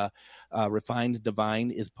that Refined Divine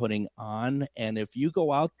is putting on. And if you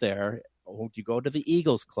go out there, you go to the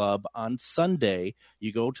Eagles Club on Sunday,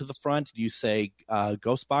 you go to the front, you say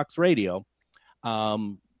GhostBox Radio,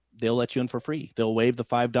 they'll let you in for free. They'll waive the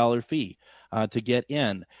 $5 fee to get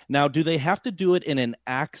in. Now, do they have to do it in an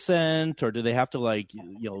accent, or do they have to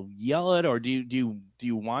yell it, or do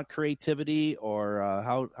you want creativity, or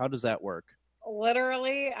how does that work?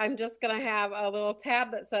 Literally, I'm just going to have a little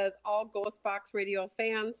tab that says all GhostBox Radio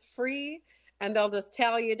fans free, and they'll just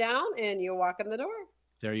tally you down and you walk in the door.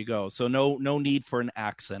 There you go. So no need for an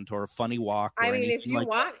accent or a funny walk. Or if you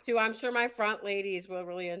want to, I'm sure my front ladies will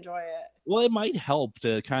really enjoy it. Well, it might help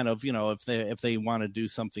to kind of, if they want to do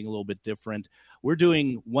something a little bit different. We're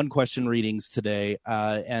doing one-question readings today,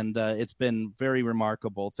 and it's been very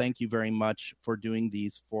remarkable. Thank you very much for doing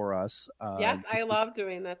these for us. Yes, I love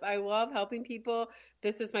doing this. I love helping people.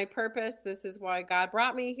 This is my purpose. This is why God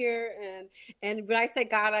brought me here. And when I say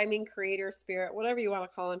God, I mean creator, spirit, whatever you want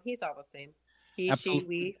to call him. He's all the same. He, Absolutely. she,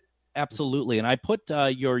 we. Absolutely. And I put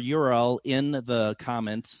your URL in the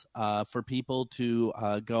comments for people to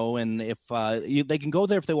go, and if they can go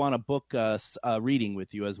there if they want to book a reading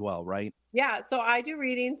with you as well, right? Yeah. So I do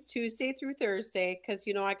readings Tuesday through Thursday because,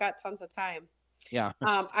 I got tons of time. Yeah.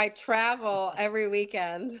 I travel every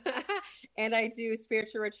weekend and I do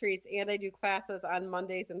spiritual retreats and I do classes on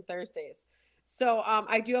Mondays and Thursdays. So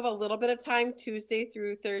I do have a little bit of time Tuesday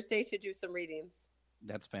through Thursday to do some readings.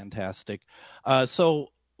 That's fantastic. So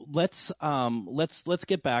let's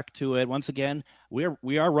get back to it. Once again,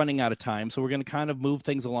 we are running out of time, so we're going to kind of move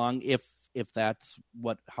things along if that's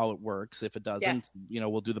how it works. If it doesn't,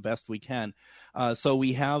 we'll do the best we can. So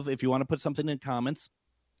we have, if you want to put something in comments,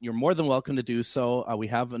 you're more than welcome to do so. We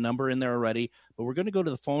have a number in there already, but we're going to go to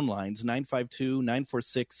the phone lines,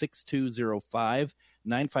 952-946-6205,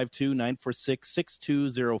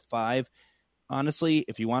 952-946-6205. Honestly,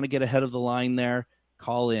 if you want to get ahead of the line there,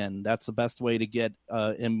 call in. That's the best way to get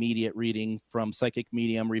immediate reading from Psychic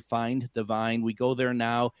Medium, Refined Divine. We go there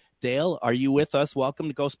now. Dale, are you with us? Welcome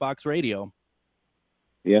to GhostBox Radio.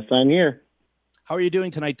 Yes, I'm here. How are you doing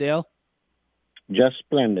tonight, Dale? Just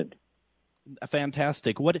splendid.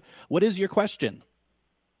 Fantastic. What is your question?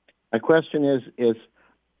 My question is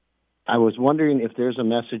I was wondering if there's a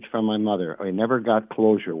message from my mother. I never got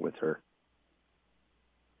closure with her.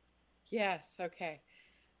 Yes. Okay.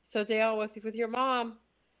 So Dale, with your mom,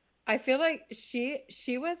 I feel like she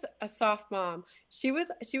was a soft mom. She was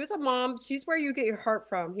a mom. She's where you get your heart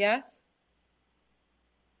from. Yes.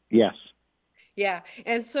 Yes. Yeah,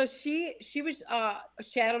 and so she was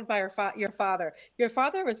shadowed by your father. Your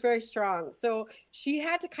father was very strong, so she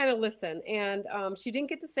had to kind of listen, and she didn't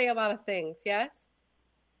get to say a lot of things. Yes.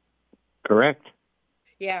 Correct.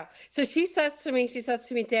 Yeah. So she says to me,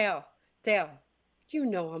 Dale, you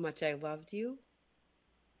know how much I loved you.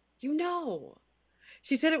 You know.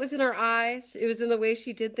 She said it was in her eyes. It was in the way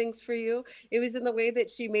she did things for you. It was in the way that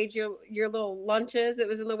she made your little lunches. It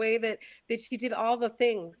was in the way that she did all the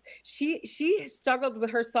things. She struggled with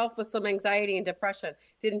herself with some anxiety and depression,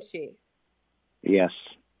 didn't she? Yes.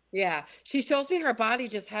 Yeah. She shows me her body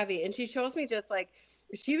just heavy, and she shows me just like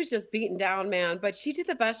she was just beaten down, man, but she did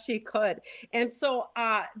the best she could. And so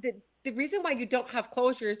the reason why you don't have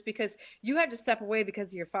closure is because you had to step away because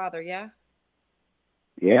of your father, yeah?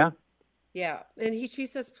 Yeah. Yeah, and she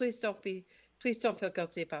says, please don't feel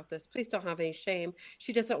guilty about this. Please don't have any shame.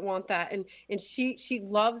 She doesn't want that, and she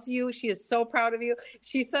loves you. She is so proud of you.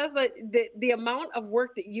 She says that the amount of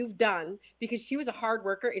work that you've done, because she was a hard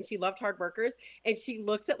worker and she loved hard workers, and she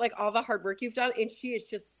looks at like all the hard work you've done, and she is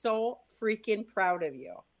just so freaking proud of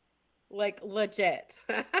you. Like legit.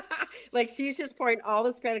 Like she's just pouring all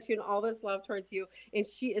this gratitude and all this love towards you, and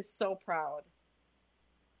she is so proud.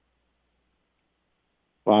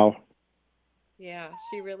 Wow. Yeah,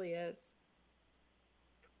 she really is.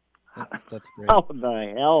 That's great. How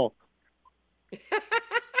the hell?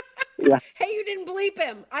 Yeah. Hey, you didn't bleep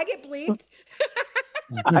him. I get bleeped.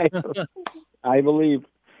 I believe.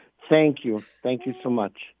 Thank you. Thank you so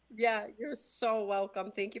much. Yeah, you're so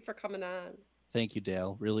welcome. Thank you for coming on. Thank you,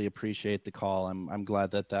 Dale. Really appreciate the call. I'm glad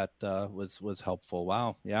that was helpful.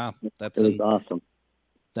 Wow. Yeah, It was awesome.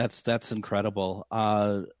 That's incredible.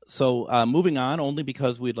 So moving on, only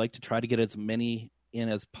because we'd like to try to get as many in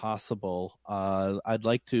as possible. I'd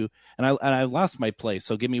like to, and I lost my place.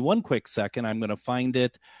 So give me one quick second. I'm going to find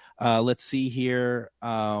it. Let's see here.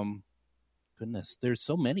 Goodness, there's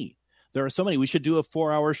so many. There are so many. We should do a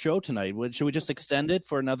 4-hour show tonight. Should we just extend it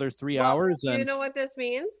for another 3 hours? Do you know what this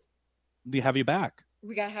means? Have you back?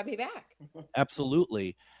 We got to have you back.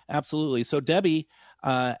 Absolutely. So Debbie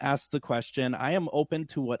asked the question, I am open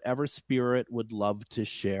to whatever spirit would love to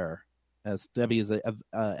share, as Debbie is a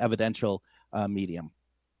evidential medium.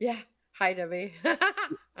 Yeah. Hi, Debbie. Do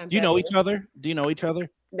you know each other?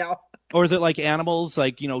 No. Or is it like animals,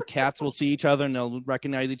 like, cats will see each other and they'll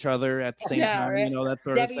recognize each other at the same time, right. That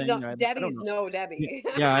sort Debbie's of thing? Debbie's no Debbie.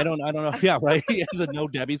 Yeah, I don't know. Yeah, right. The No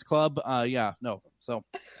Debbie's Club. Yeah, no. So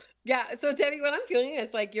yeah, so Debbie, what I'm feeling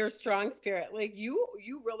is like your strong spirit. Like you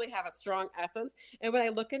really have a strong essence. And when I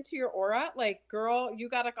look into your aura, like, girl, you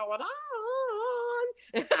got it going on.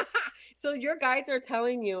 So your guides are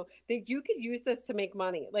telling you that you could use this to make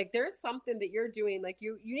money. Like there's something that you're doing. Like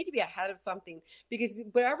you need to be ahead of something, because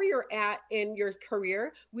wherever you're at in your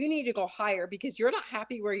career, we need to go higher, because you're not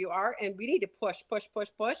happy where you are, and we need to push.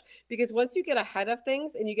 Because once you get ahead of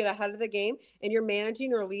things and you get ahead of the game and you're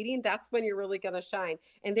managing or leading, that's when you're really going to shine.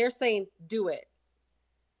 And they're saying, do it.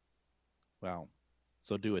 Wow.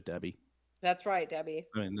 So do it, Debbie. That's right, Debbie.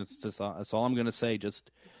 I mean, that's all I'm going to say.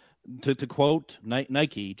 Just to quote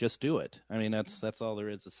Nike, just do it. I mean, that's all there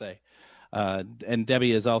is to say. And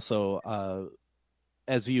Debbie is also,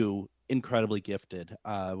 as you, incredibly gifted.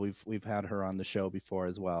 We've had her on the show before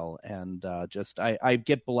as well, and I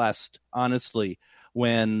get blessed, honestly,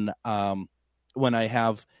 when I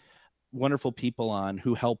have wonderful people on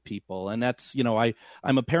who help people. And that's,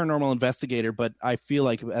 I'm a paranormal investigator, but I feel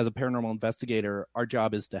like as a paranormal investigator, our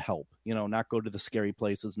job is to help, not go to the scary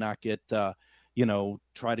places, not get,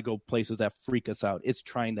 try to go places that freak us out. It's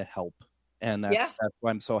trying to help. And that's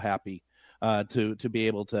why I'm so happy to be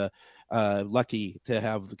able to, lucky to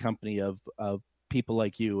have the company of people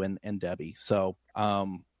like you and Debbie. So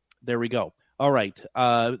there we go. All right.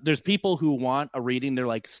 There's people who want a reading. They're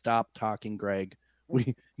like, stop talking, Greg.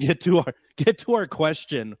 We get to our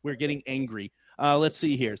question. We're getting angry. Let's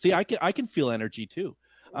see here. See, I can feel energy too.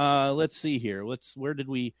 Let's see here. Where did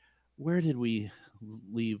we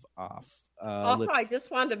leave off? Also, I just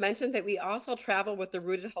wanted to mention that we also travel with the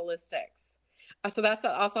Rooted Holistics. So that's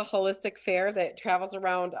also a holistic fair that travels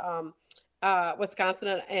around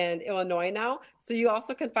Wisconsin and Illinois now. So you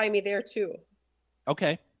also can find me there too.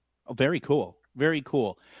 Okay. Oh, very cool. Very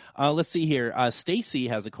cool. Let's see here. Stacy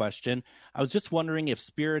has a question. I was just wondering if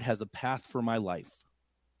spirit has a path for my life.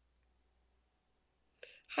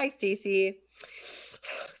 Hi, Stacy.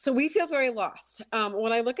 So we feel very lost.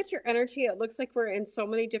 When I look at your energy, it looks like we're in so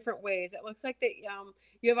many different ways. It looks like that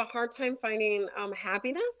you have a hard time finding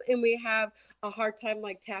happiness, and we have a hard time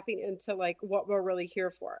like tapping into like what we're really here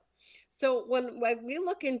for. So when we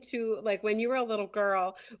look into like when you were a little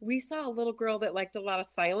girl, we saw a little girl that liked a lot of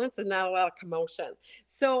silence and not a lot of commotion.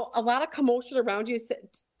 So a lot of commotion around you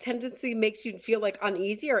tendency makes you feel like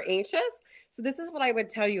uneasy or anxious. So this is what I would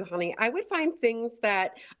tell you, honey. I would find things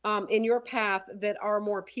that in your path that are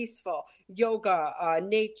more peaceful, yoga,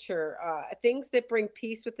 nature, things that bring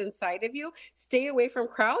peace within inside of you. Stay away from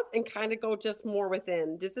crowds and kind of go just more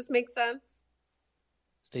within. Does this make sense?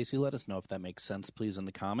 Stacy, let us know if that makes sense, please, in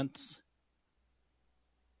the comments.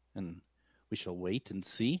 And we shall wait and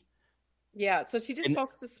see. Yeah, so she just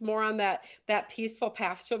focuses more on that peaceful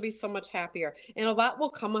path. She'll be so much happier, and a lot will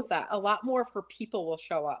come with that. A lot more for people will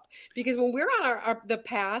show up, because when we're on the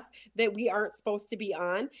path that we aren't supposed to be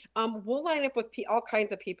on, we'll line up with all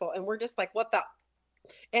kinds of people, and we're just like, what the.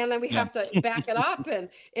 And then we have to back it up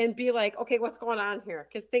and be like, okay, what's going on here?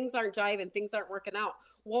 Because things aren't jiving, things aren't working out.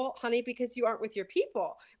 Well, honey, because you aren't with your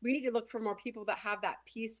people. We need to look for more people that have that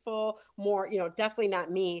peaceful, more, definitely not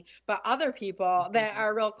me, but other people that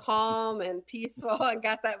are real calm and peaceful and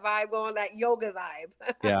got that vibe going, that yoga vibe.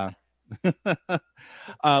 Yeah.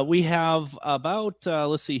 We have about,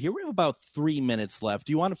 let's see here. We have about 3 minutes left.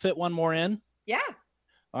 Do you want to fit one more in? Yeah.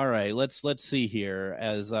 All right. Let's see here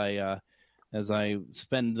as I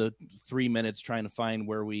spend the 3 minutes trying to find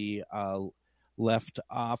where we left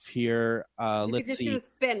off here. Let's see. Do the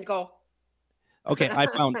spin. Go. Okay, I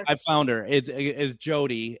found her. It's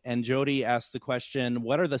Jody, and Jody asked the question: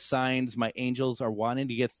 what are the signs my angels are wanting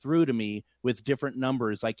to get through to me with different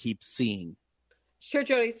numbers I keep seeing? Sure,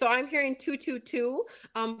 Jody. So I'm hearing 222.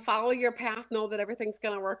 Follow your path. Know that everything's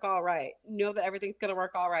going to work all right. Know that everything's going to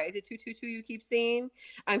work all right. Is it 222 you keep seeing?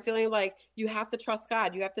 I'm feeling like you have to trust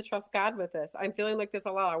God. You have to trust God with this. I'm feeling like there's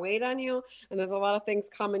a lot of weight on you, and there's a lot of things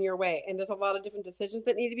coming your way, and there's a lot of different decisions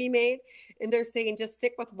that need to be made. And they're saying just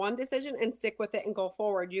stick with one decision and stick with it and go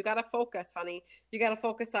forward. You got to focus, honey. You got to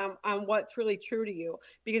focus on what's really true to you,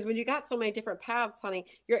 because when you got so many different paths, honey,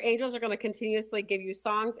 your angels are going to continuously give you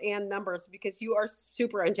songs and numbers, because you are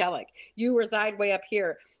super angelic. You reside way up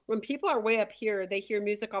here. When people are way up here, they hear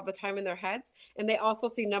music all the time in their heads, and they also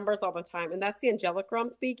see numbers all the time, and that's the angelic realm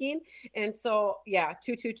speaking. And so, yeah,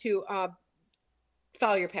 222,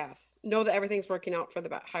 follow your path. Know that everything's working out for the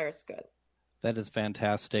highest good. That is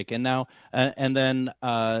fantastic. And now, and then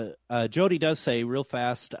Jody does say real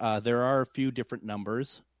fast, there are a few different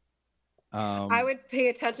numbers. I would pay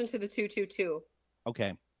attention to the 222.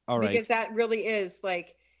 Okay. All right. Because that really is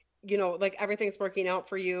like, like everything's working out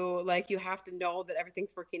for you. Like you have to know that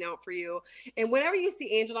everything's working out for you. And whenever you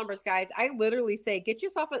see angel numbers, guys, I literally say, get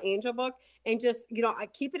yourself an angel book and just,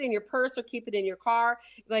 keep it in your purse or keep it in your car.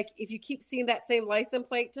 Like if you keep seeing that same license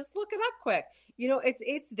plate, just look it up quick.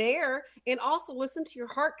 It's there. And also listen to your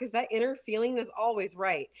heart, because that inner feeling is always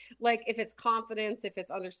right. Like if it's confidence, if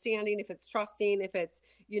it's understanding, if it's trusting, if it's,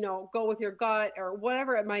 go with your gut or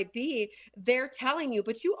whatever it might be, they're telling you,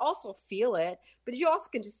 but you also feel it. But you also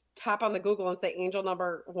can just tap on the Google and say angel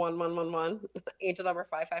number 1111, angel number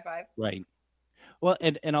 555. Right. Well,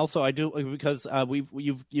 and also I do, because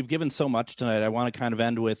you've given so much tonight. I want to kind of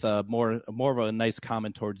end with more of a nice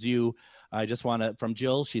comment towards you. I just want to, from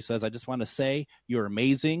Jill, she says, I just want to say you're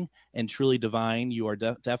amazing and truly divine. You are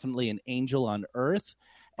definitely an angel on earth,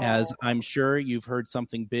 as I'm sure you've heard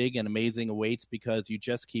something big and amazing awaits, because you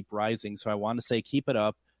just keep rising. So I want to say, keep it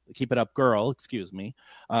up, girl. Excuse me.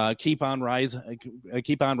 Keep on rise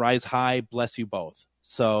high. Bless you both.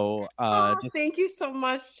 So thank you so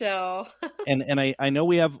much, Jill. and I know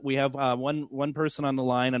we have one person on the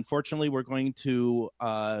line. Unfortunately, we're going to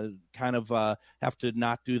kind of have to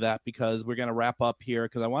not do that, because we're going to wrap up here,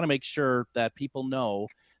 because I want to make sure that people know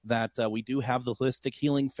that we do have the Holistic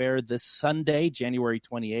Healing Fair this Sunday, January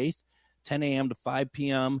 28th, 10 a.m. to 5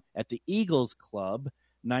 p.m. at the Eagles Club,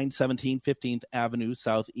 917 15th Avenue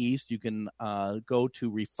Southeast. You can go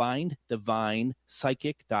to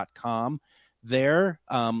refineddivinepsychic.com. There,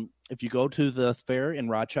 if you go to the fair in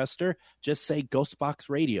Rochester, just say GhostBox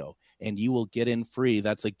Radio, and you will get in free.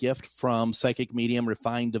 That's a gift from Psychic Medium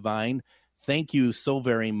Refined Divine. Thank you so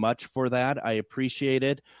very much for that. I appreciate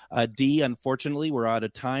it. Dee, unfortunately, we're out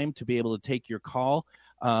of time to be able to take your call.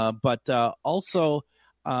 But also,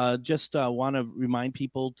 just want to remind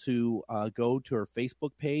people to go to our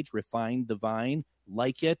Facebook page, Refined Divine,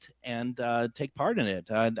 like it, and take part in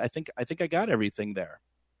it. I think I got everything there.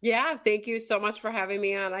 Yeah, thank you so much for having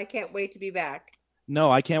me on. I can't wait to be back. No,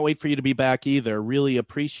 I can't wait for you to be back either. Really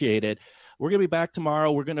appreciate it. We're going to be back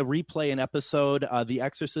tomorrow. We're going to replay an episode, The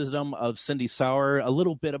Exorcism of Cindy Sauer, a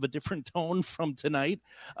little bit of a different tone from tonight.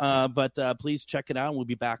 But please check it out. We'll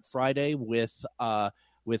be back Friday with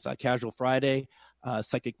Casual Friday,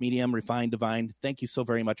 Psychic Medium, Refined Divine. Thank you so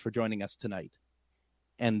very much for joining us tonight.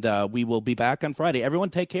 And we will be back on Friday. Everyone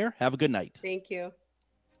take care. Have a good night. Thank you.